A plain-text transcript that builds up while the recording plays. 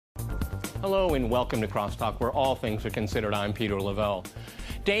Hello and welcome to Crosstalk, where all things are considered. I'm Peter Lavelle.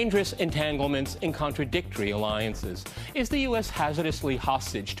 Dangerous entanglements in contradictory alliances. Is the U.S. hazardously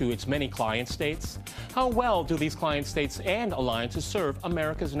hostage to its many client states? How well do these client states and alliances serve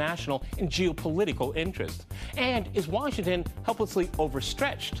America's national and geopolitical interests? And is Washington helplessly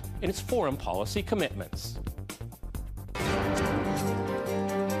overstretched in its foreign policy commitments?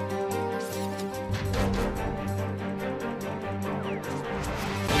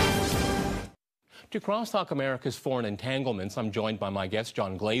 To Crosstalk America's Foreign Entanglements, I'm joined by my guest,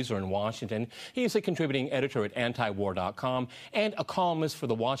 John Glazer in Washington. He is a contributing editor at antiwar.com and a columnist for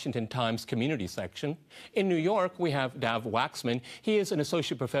the Washington Times community section. In New York, we have Dav Waxman. He is an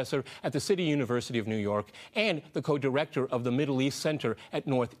associate professor at the City University of New York and the co-director of the Middle East Center at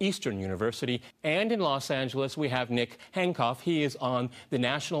Northeastern University. And in Los Angeles, we have Nick Hancock. He is on the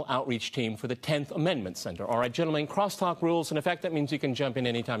National Outreach Team for the 10th Amendment Center. All right, gentlemen, Crosstalk rules in effect. That means you can jump in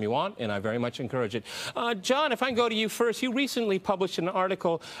anytime you want, and I very much encourage it. John, if I can go to you first, you recently published an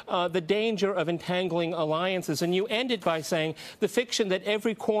article, The Danger of Entangling Alliances, and you ended by saying the fiction that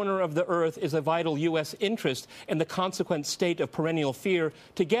every corner of the earth is a vital U.S. interest and the consequent state of perennial fear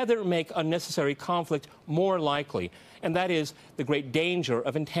together make unnecessary conflict more likely. And that is the great danger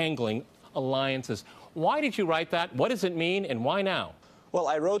of entangling alliances. Why did you write that? What does it mean, and why now? Well,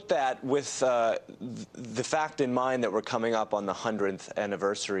 I wrote that with the fact in mind that we're coming up on the 100th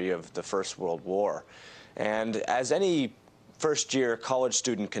anniversary of the First World War. And as any first-year college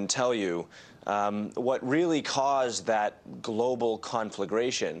student can tell you, what really caused that global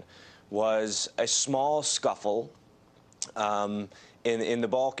conflagration was a small scuffle in the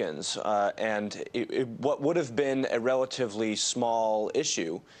Balkans. And what would have been a relatively small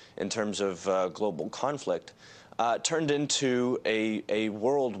issue in terms of global conflict turned into a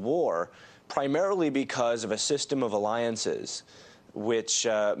world war, primarily because of a system of alliances which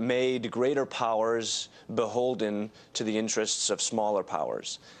made greater powers beholden to the interests of smaller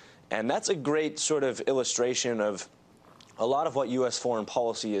powers. And that's a great sort of illustration of a lot of what U.S. foreign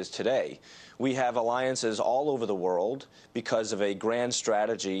policy is today. We have alliances all over the world because of a grand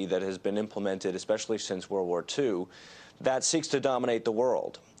strategy that has been implemented, especially since World War II, that seeks to dominate the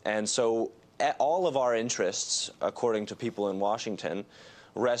world. And so all of our interests, according to people in Washington,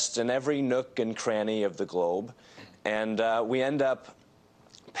 rests in every nook and cranny of the globe, and we end up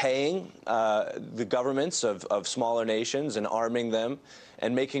paying the governments of smaller nations and arming them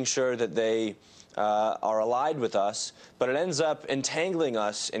and making sure that they are allied with us, but it ends up entangling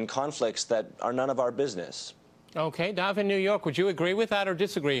us in conflicts that are none of our business. Okay, Dav, in New York, would you agree with that or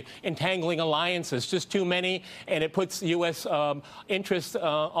disagree? Entangling alliances, just too many, and it puts U.S. interests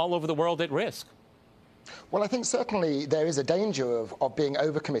all over the world at risk. Well, I think certainly there is a danger of being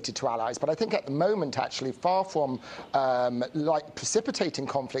overcommitted to allies, but I think at the moment, actually, far from like precipitating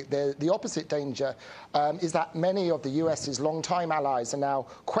conflict, the opposite danger is that many of the US's longtime allies are now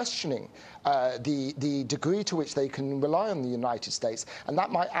questioning the degree to which they can rely on the United States, and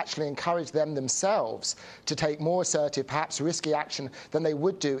that might actually encourage them themselves to take more assertive, perhaps risky action than they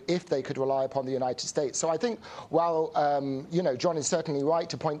would do if they could rely upon the United States. So I think while, you know, John is certainly right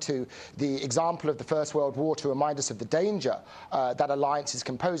to point to the example of the First World War to remind us of the danger that alliances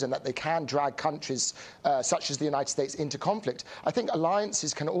can pose and that they can drag countries such as the United States into conflict, I think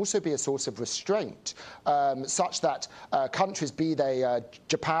alliances can also be a source of restraint, such that countries, be they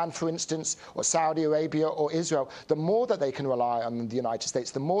Japan, for instance, or Saudi Arabia or Israel, the more that they can rely on the United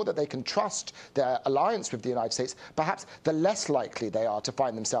States, the more that they can trust their alliance with the United States, perhaps the less likely they are to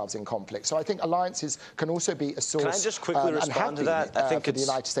find themselves in conflict. So I think alliances can also be a source, can I just quickly respond to that? I think for the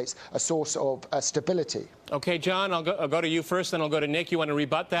United States, a source of stability. Okay, John, I'll go to you first, then I'll go to Nick. You want to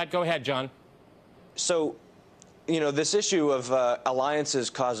rebut that? Go ahead, John. So, you know, this issue of alliances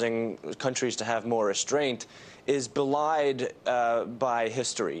causing countries to have more restraint is belied by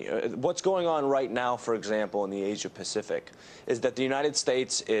history. What's going on right now, for example, in the Asia-Pacific, is that the United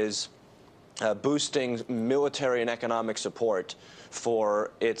States is boosting military and economic support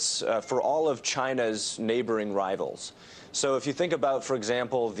for all of China's neighboring rivals. So if you think about, for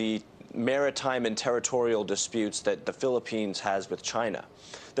example, the maritime and territorial disputes that the Philippines has with China.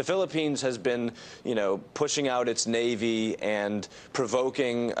 The Philippines has been, you know, pushing out its navy and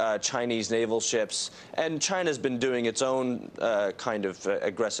provoking Chinese naval ships, and China's been doing its own kind of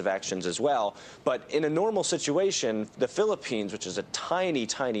aggressive actions as well. But in a normal situation, the Philippines, which is a tiny,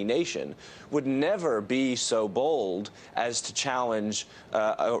 tiny nation, would never be so bold as to challenge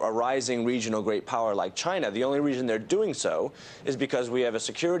a rising regional great power like China. The only reason they're doing so is because we have a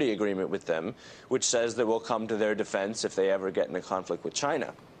security agreement with them, which says that we'll come to their defense if they ever get in a conflict with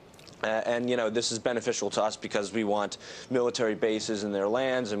China. And, you know, this is beneficial to us because we want military bases in their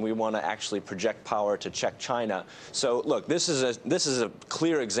lands, and we want to actually project power to check China. So, look, this is a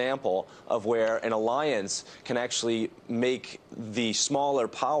clear example of where an alliance can actually make the smaller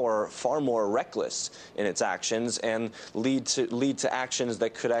power far more reckless in its actions and lead to actions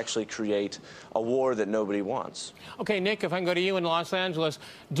that could actually create a war that nobody wants. Okay, Nick, if I can go to you in Los Angeles,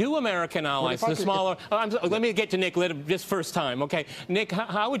 do American allies, the smaller... let me get to Nick just first time, okay? Nick,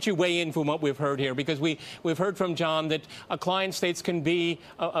 how would you weigh in from what we've heard here? Because we've heard from John that client states can be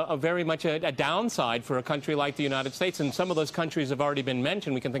very much a downside for a country like the United States, and some of those countries have already been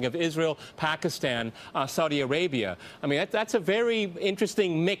mentioned. We can think of Israel, Pakistan, Saudi Arabia. I mean, that's a very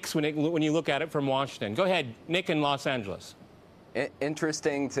interesting mix when you look at it from Washington. Go ahead, Nick in Los Angeles.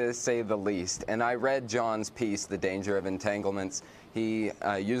 Interesting to say the least. And I read John's piece, The Danger of Entanglements. He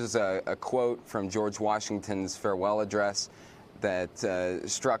uses a quote from George Washington's farewell address that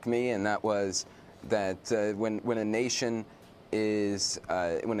struck me, and that was that when a nation has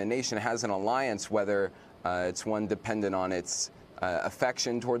an alliance, whether it's one dependent on its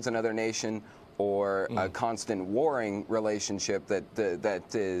affection towards another nation or a constant warring relationship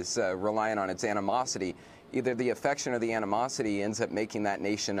that is reliant on its animosity, either the affection or the animosity ends up making that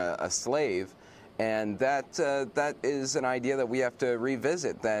nation a slave. And that is an idea that we have to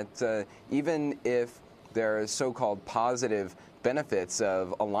revisit, that even if there are so-called positive benefits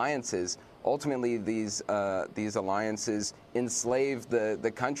of alliances, ultimately these alliances enslave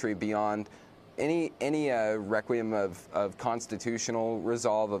the country beyond any requiem of constitutional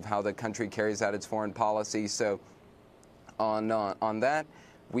resolve of how the country carries out its foreign policy. So on that,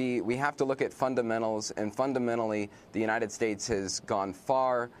 we have to look at fundamentals, and fundamentally the United States has gone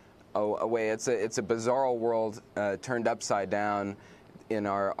far away. It's a bizarro world turned upside down in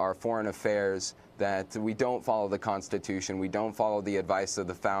our foreign affairs, that we don't follow the Constitution, we don't follow the advice of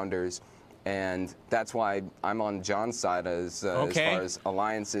the founders, and that's why I'm on John's side as far as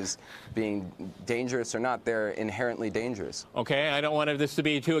alliances being dangerous or not. They're inherently dangerous. Okay, I don't want this to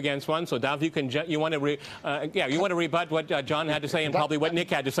be 2 against 1. So, Dav, you want to rebut what John had to say and probably what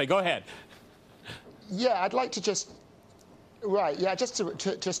Nick had to say. Go ahead. Yeah, I'd like to just. Right, yeah, just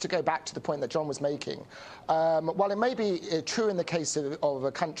to go back to the point that John was making. While it may be true in the case of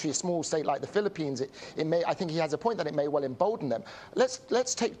a country, a small state like the Philippines, I think he has a point that it may well embolden them.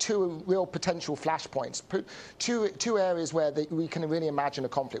 Let's take 2 real potential flashpoints, two areas where we can really imagine a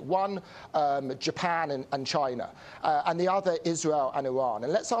conflict. One, Japan and China, and the other, Israel and Iran.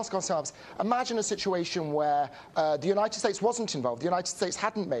 And let's ask ourselves, imagine a situation where the United States wasn't involved, the United States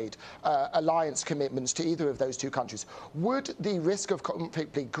hadn't made alliance commitments to either of those 2 countries. Would the risk of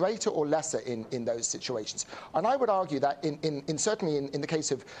conflict be greater or lesser in those situations? And I would argue that certainly in the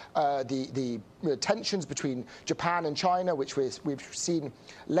case of the tensions between Japan and China, which we've seen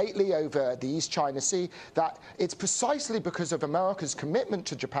lately over the East China Sea, that it's precisely because of America's commitment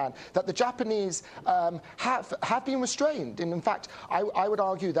to Japan that the Japanese have been restrained. And in fact, I would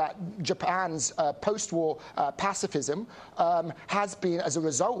argue that Japan's post-war pacifism has been as a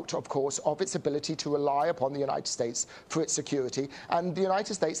result, of course, of its ability to rely upon the United States for its security, and the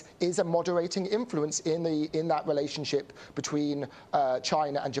United States is a moderating influence in that relationship between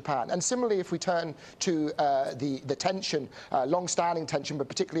China and Japan. And similarly, if we turn to the tension, long-standing tension, but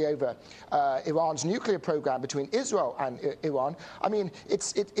particularly over Iran's nuclear program between Israel and Iran, I mean,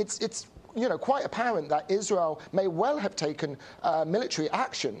 it's quite apparent that Israel may well have taken military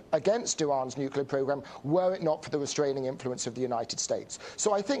action against Iran's nuclear program were it not for the restraining influence of the United States.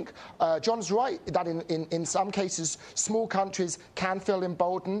 So I think John's right that in some cases small countries can feel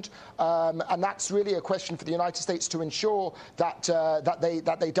emboldened, and that's really a question for the United States to ensure that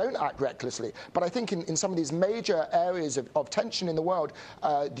they don't act recklessly. But I think in some of these major areas of tension in the world,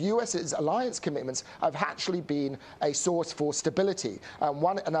 the US's alliance commitments have actually been a source for stability.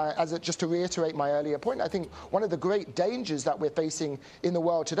 Just to reiterate my earlier point, I think one of the great dangers that we're facing in the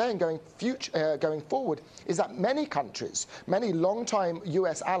world today and going forward is that many countries, many long-time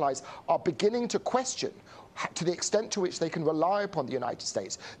US allies, are beginning to question to the extent to which they can rely upon the United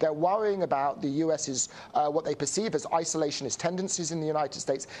States. They're worrying about the US's, what they perceive as isolationist tendencies in the United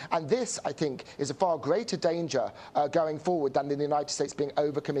States. And this, I think, is a far greater danger going forward than the United States being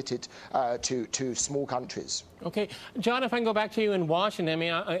overcommitted to small countries. Okay. John, if I can go back to you in Washington, I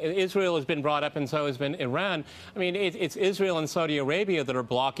mean, Israel has been brought up and so has been Iran. I mean, it's Israel and Saudi Arabia that are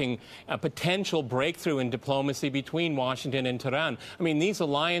blocking a potential breakthrough in diplomacy between Washington and Tehran. I mean, these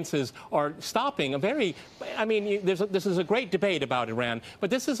alliances are stopping a very... I mean, this is a great debate about Iran,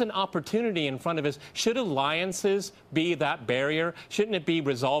 but this is an opportunity in front of us. Should alliances be that barrier? Shouldn't it be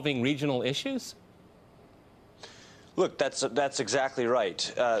resolving regional issues? Look, that's exactly right.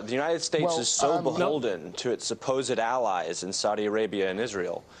 The United States is so beholden to its supposed allies in Saudi Arabia and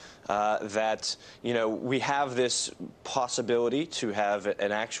Israel that, we have this possibility to have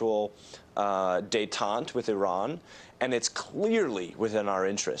an actual détente with Iran, and it's clearly within our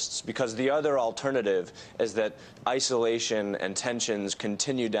interests, because the other alternative is that isolation and tensions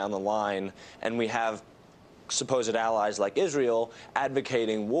continue down the line, and we have supposed allies like Israel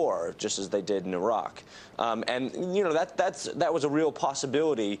advocating war, just as they did in Iraq. That was a real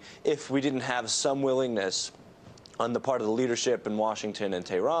possibility if we didn't have some willingness on the part of the leadership in Washington and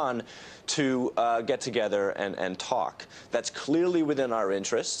Tehran to get together and talk. That's clearly within our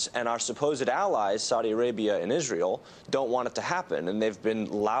interests, and our supposed allies, Saudi Arabia and Israel, don't want it to happen, and they've been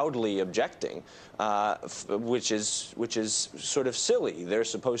loudly objecting, which is sort of silly. They're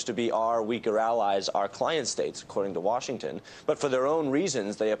supposed to be our weaker allies, our client states, according to Washington, but for their own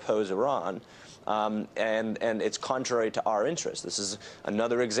reasons, they oppose Iran. And it's contrary to our interests. This is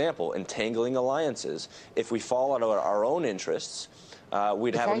another example, entangling alliances. If we follow our own interests,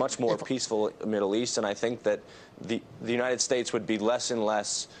 we'd have a much more peaceful Middle East, and I think that the United States would be less and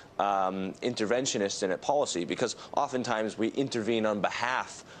less interventionist in its policy, because oftentimes we intervene on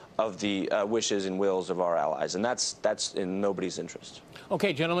behalf of the wishes and wills of our allies, and that's in nobody's interest.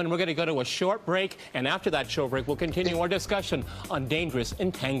 Okay, gentlemen, we're going to go to a short break, and after that short break, we'll continue our discussion on dangerous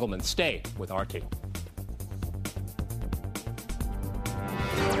entanglements. Stay with RT.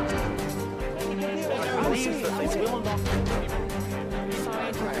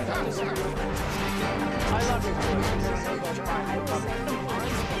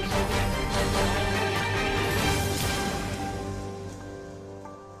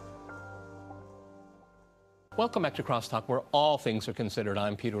 Welcome back to Crosstalk, where all things are considered.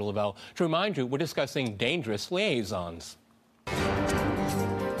 I'm Peter Lavelle. To remind you, we're discussing dangerous liaisons.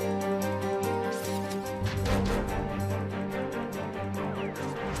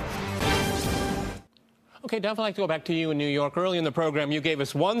 Okay, Duff, I'd like to go back to you in New York. Early in the program, you gave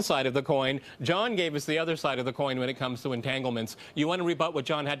us one side of the coin. John gave us the other side of the coin when it comes to entanglements. You want to rebut what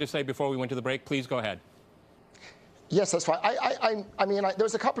John had to say before we went to the break? Please go ahead. Yes, that's right. I mean,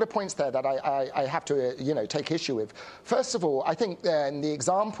 there's a couple of points there that I have to, take issue with. First of all, I think in the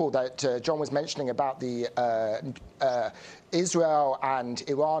example that John was mentioning about the Israel and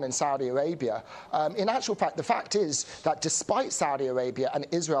Iran and Saudi Arabia, in actual fact, the fact is that despite Saudi Arabia and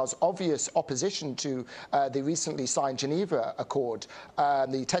Israel's obvious opposition to the recently signed Geneva Accord,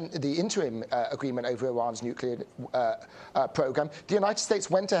 the interim agreement over Iran's nuclear program, the United States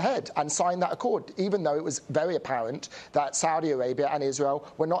went ahead and signed that accord, even though it was very apparent that Saudi Arabia and Israel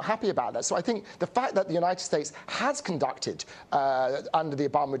were not happy about that. So I think the fact that the United States has conducted, under the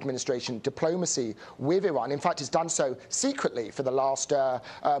Obama administration, diplomacy with Iran, in fact, has done so secretly for the last,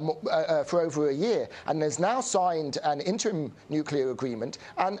 for over a year, and has now signed an interim nuclear agreement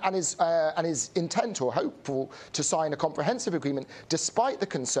and is intent or hopeful to sign a comprehensive agreement despite the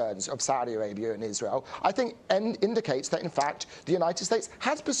concerns of Saudi Arabia and Israel, I think indicates that, in fact, the United States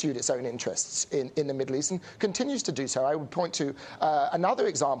has pursued its own interests in the Middle East and continues to do so. I would point to another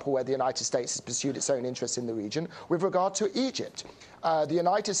example where the United States has pursued its own interests in the region with regard to Egypt. The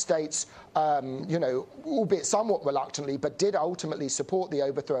United States, albeit somewhat reluctantly, but did ultimately support the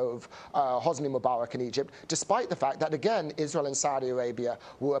overthrow of Hosni Mubarak in Egypt, despite the fact that, again, Israel and Saudi Arabia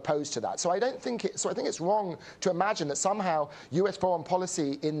were opposed to that. So I think it's wrong to imagine that somehow U.S. foreign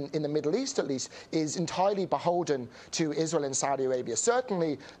policy in the Middle East, at least, is entirely beholden to Israel and Saudi Arabia.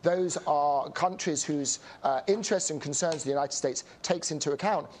 Certainly, those are countries whose interests and concerns the United States takes into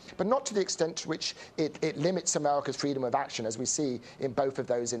account, but not to the extent to which it limits America's freedom of action, as we see in both of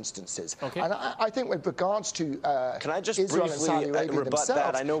those instances. Okay. And I think with regards to Can I just Israel briefly and Saudi Arabia rebut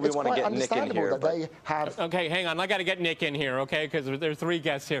themselves, that? I know we want to get Nick in here. That they have... Okay, hang on. I got to get Nick in here, okay, because there are three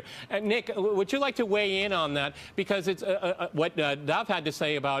guests here. Nick, would you like to weigh in on that? Because it's what Dav had to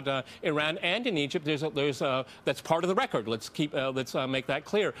say about Iran and in Egypt. There's that's part of the record. Let's make that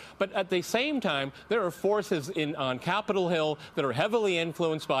clear. But at the same time, there are forces on Capitol Hill that are heavily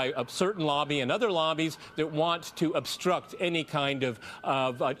influenced by a certain lobby and other lobbies that want to obstruct any kind of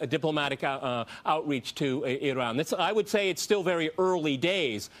a diplomatic outreach to Iran. I would say it's still very early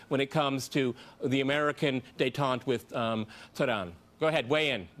days when it comes to the American détente with Tehran. Go ahead,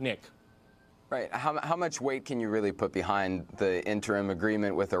 weigh in, Nick. Right. How much weight can you really put behind the interim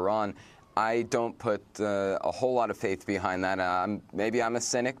agreement with Iran? I don't put a whole lot of faith behind that. Maybe I'm a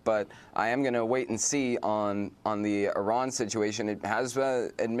cynic, but I am going to wait and see on the Iran situation. It has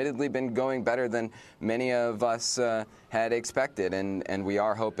admittedly been going better than many of us had expected, and we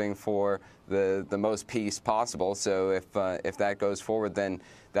are hoping for the most peace possible. So if that goes forward, then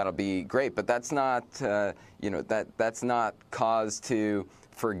that'll be great. But that's not that's not cause to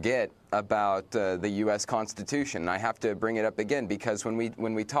forget about the U.S. Constitution. I have to bring it up again because when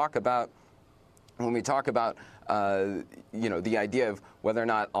we talk about the idea of whether or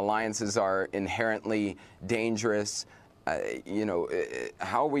not alliances are inherently dangerous,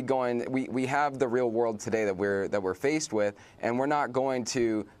 how are we going? We have the real world today that we're faced with, and we're not going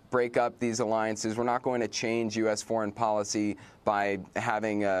to break up these alliances. We're not going to change U.S. foreign policy by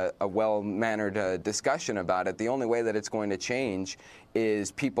having a well-mannered discussion about it. The only way that it's going to change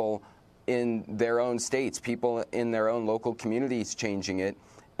is people in their own states, people in their own local communities changing it.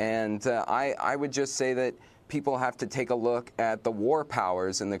 And I would just say that people have to take a look at the war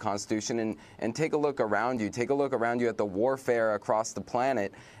powers in the Constitution and take a look around you. Take a look around you at the warfare across the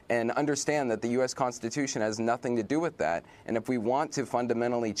planet and understand that the U.S. Constitution has nothing to do with that. And if we want to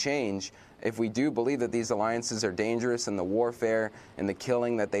fundamentally change, if we do believe that these alliances are dangerous and the warfare and the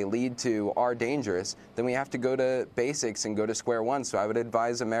killing that they lead to are dangerous, then we have to go to basics and go to square one. So I would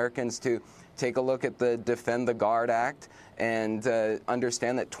advise Americans to take a look at the Defend the Guard Act and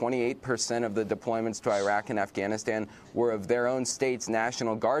understand that 28% of the deployments to Iraq and Afghanistan were of their own state's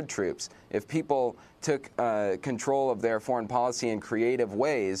National Guard troops. If people took control of their foreign policy in creative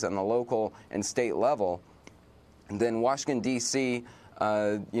ways on the local and state level, then Washington, D.C.,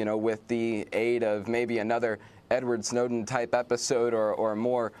 with the aid of maybe another Edward Snowden type episode or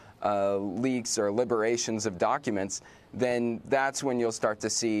more leaks or liberations of documents, then that's when you'll start to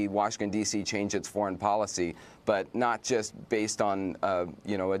see Washington, D.C. change its foreign policy, but not just based on, a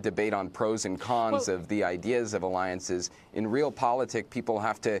debate on pros and cons of the ideas of alliances. In real politics, people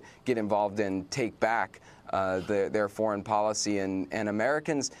have to get involved and take back their foreign policy, and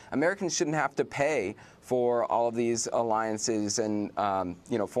Americans shouldn't have to pay for all of these alliances and,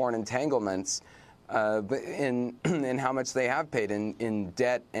 foreign entanglements in how much they have paid in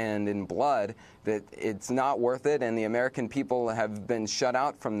debt and in blood, that it's not worth it, and the American people have been shut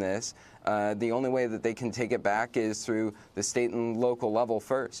out from this. The only way that they can take it back is through the state and local level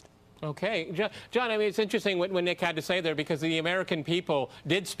first. Okay. John, I mean, it's interesting what Nick had to say there, because the American people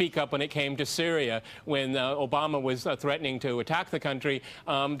did speak up when it came to Syria. When Obama was threatening to attack the country,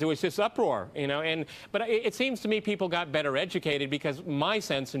 there was this uproar, but it seems to me people got better educated, because my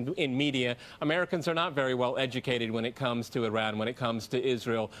sense in media, Americans are not very well educated when it comes to Iran, when it comes to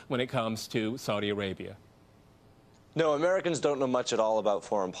Israel, when it comes to Saudi Arabia. No, Americans don't know much at all about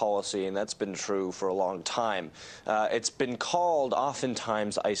foreign policy, and that's been true for a long time. It's been called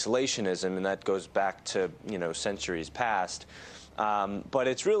oftentimes isolationism, and that goes back to centuries past. But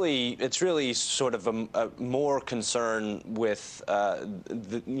it's really sort of a more concern with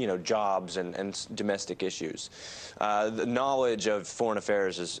jobs and domestic issues. The knowledge of foreign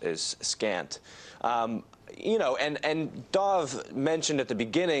affairs is scant. And Dov mentioned at the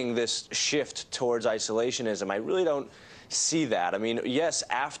beginning this shift towards isolationism. I really don't see that. I mean, yes,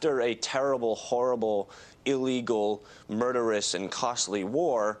 after a terrible, horrible, illegal, murderous, and costly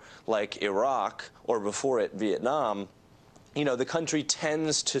war like Iraq, or before it, Vietnam, the country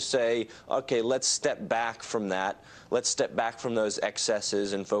tends to say, okay, let's step back from that. Let's step back from those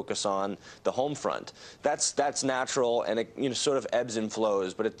excesses and focus on the home front. That's natural, and it sort of ebbs and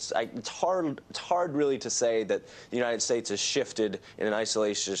flows. But it's hard really to say that the United States has shifted in an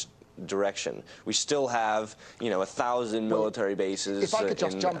isolationist direction. We still have 1,000 military bases if I could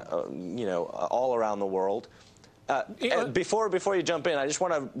just jump, all around the world. Before you jump in, I just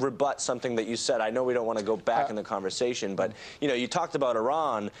want to rebut something that you said. I know we don't want to go back in the conversation, but you talked about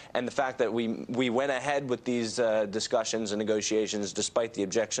Iran and the fact that we went ahead with these discussions and negotiations despite the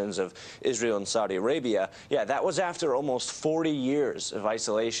objections of Israel and Saudi Arabia. Yeah, that was after almost 40 years of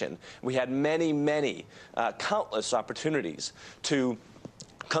isolation. We had many, countless opportunities to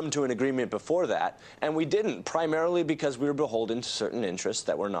come to an agreement before that, and we didn't, primarily because we were beholden to certain interests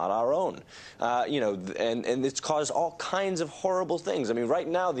that were not our own. And it's caused all kinds of horrible things. I mean, right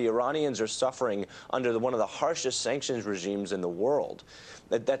now the Iranians are suffering under one of the harshest sanctions regimes in the world.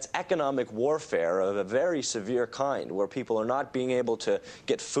 That's economic warfare of a very severe kind, where people are not being able to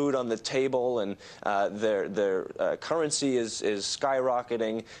get food on the table, and their currency is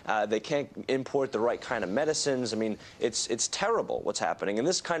skyrocketing. They can't import the right kind of medicines. I mean, it's terrible what's happening. And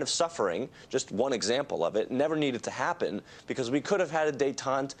this this kind of suffering, just one example of it, never needed to happen because we could have had a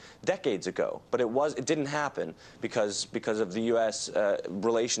détente decades ago. But it didn't happen because of the U.S.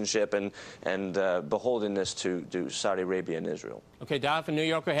 Relationship and beholdenness to Saudi Arabia and Israel. Okay, Dov in New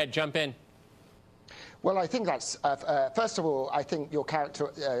York, go ahead, jump in. Well, I think that's, first of all, I think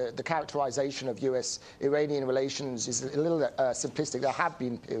the characterization of U.S.-Iranian relations is a little simplistic. There have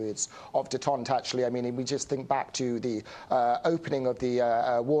been periods of détente, actually. I mean, we just think back to the opening of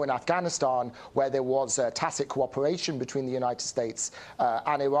the war in Afghanistan, where there was tacit cooperation between the United States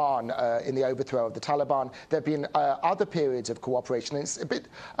and Iran in the overthrow of the Taliban. There have been other periods of cooperation. It's a bit,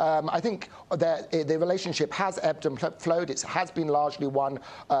 I think that the relationship has ebbed and flowed. It has been largely one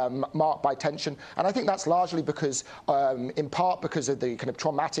marked by tension. And I think that's largely because, in part, because of the kind of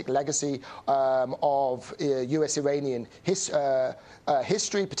traumatic legacy of U.S.-Iranian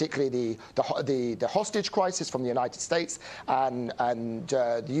history, particularly the hostage crisis from the United States and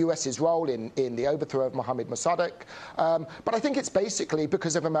the U.S.'s role in the overthrow of Mohammad Mossadegh. But I think it's basically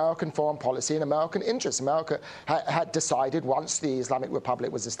because of American foreign policy and American interests. America had decided, once the Islamic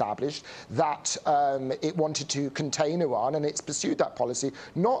Republic was established, that it wanted to contain Iran, and it's pursued that policy,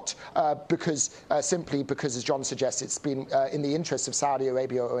 not simply because, as John suggests, it's been in the interests of Saudi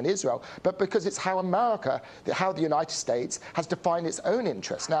Arabia or in Israel, but because it's how how the United States has defined its own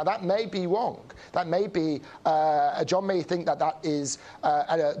interests. Now, that may be wrong. That may be, John may think that's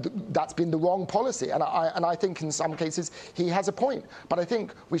been the wrong policy, and I think in some cases he has a point. But I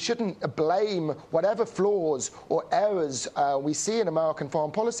think we shouldn't blame whatever flaws or errors we see in American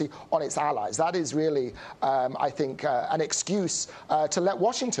foreign policy on its allies. That is really, I think, an excuse to let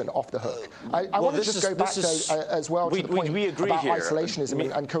Washington off the hook. I want to just go back as well to the point about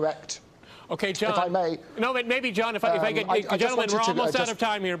isolationism and correct. Okay, John. If I may. No, but maybe, John, if I could, gentlemen, we're almost out of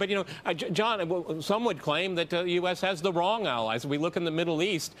time here. But, you know, John, some would claim that the U.S. has the wrong allies. We look in the Middle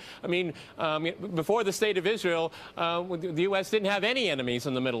East. I mean, before the State of Israel, the U.S. didn't have any enemies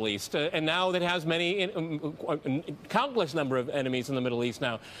in the Middle East. And now it has countless number of enemies in the Middle East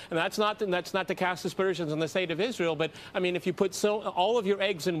now. And that's not to cast aspersions on the State of Israel. But, I mean, if you put all of your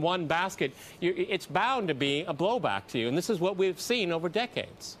eggs in one basket, it's bound to be a blowback to you. And this is what we've seen over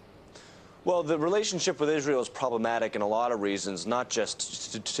decades. Well, the relationship with Israel is problematic in a lot of reasons, not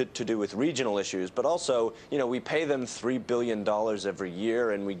just to do with regional issues, but also, you know, we pay them $3 billion every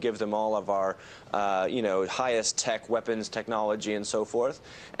year, and we give them all of our, you know, highest tech weapons technology and so forth,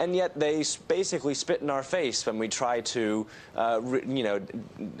 and yet they basically spit in our face when we try to, you know,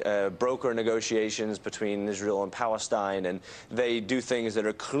 broker negotiations between Israel and Palestine, and they do things that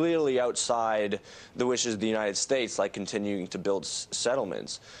are clearly outside the wishes of the United States, like continuing to build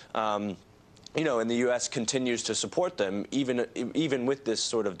settlements. You know, and the U.S. continues to support them, even with this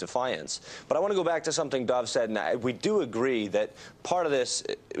sort of defiance. But I want to go back to something Dov said, and we do agree that part of this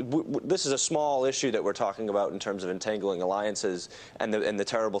is a small issue that we're talking about in terms of entangling alliances and the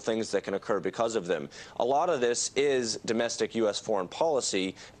terrible things that can occur because of them. A lot of this is domestic U.S. foreign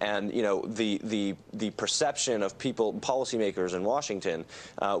policy, and, you know, the perception of policymakers in Washington,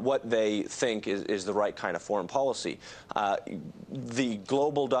 what they think is the right kind of foreign policy. The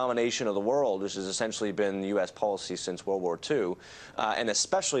global domination of the world, which has essentially been U.S. policy since World War II, and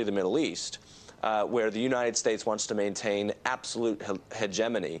especially the Middle East, where the United States wants to maintain absolute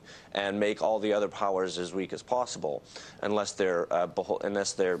hegemony and make all the other powers as weak as possible, unless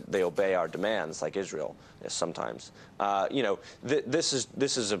they obey our demands, like Israel sometimes. You know, this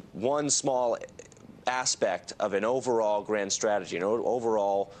is one small aspect of an overall grand strategy, an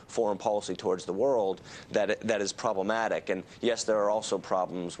overall foreign policy towards the world that is problematic. And yes, there are also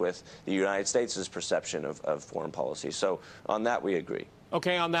problems with the United States' perception of foreign policy. So on that, we agree.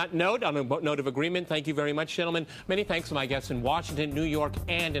 Okay, on that note, on a note of agreement, thank you very much, gentlemen. Many thanks to my guests in Washington, New York,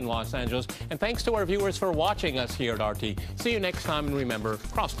 and in Los Angeles. And thanks to our viewers for watching us here at RT. See you next time, and remember,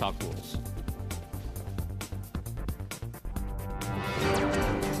 crosstalk rules.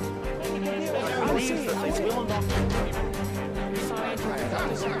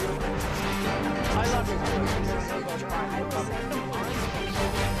 I love you.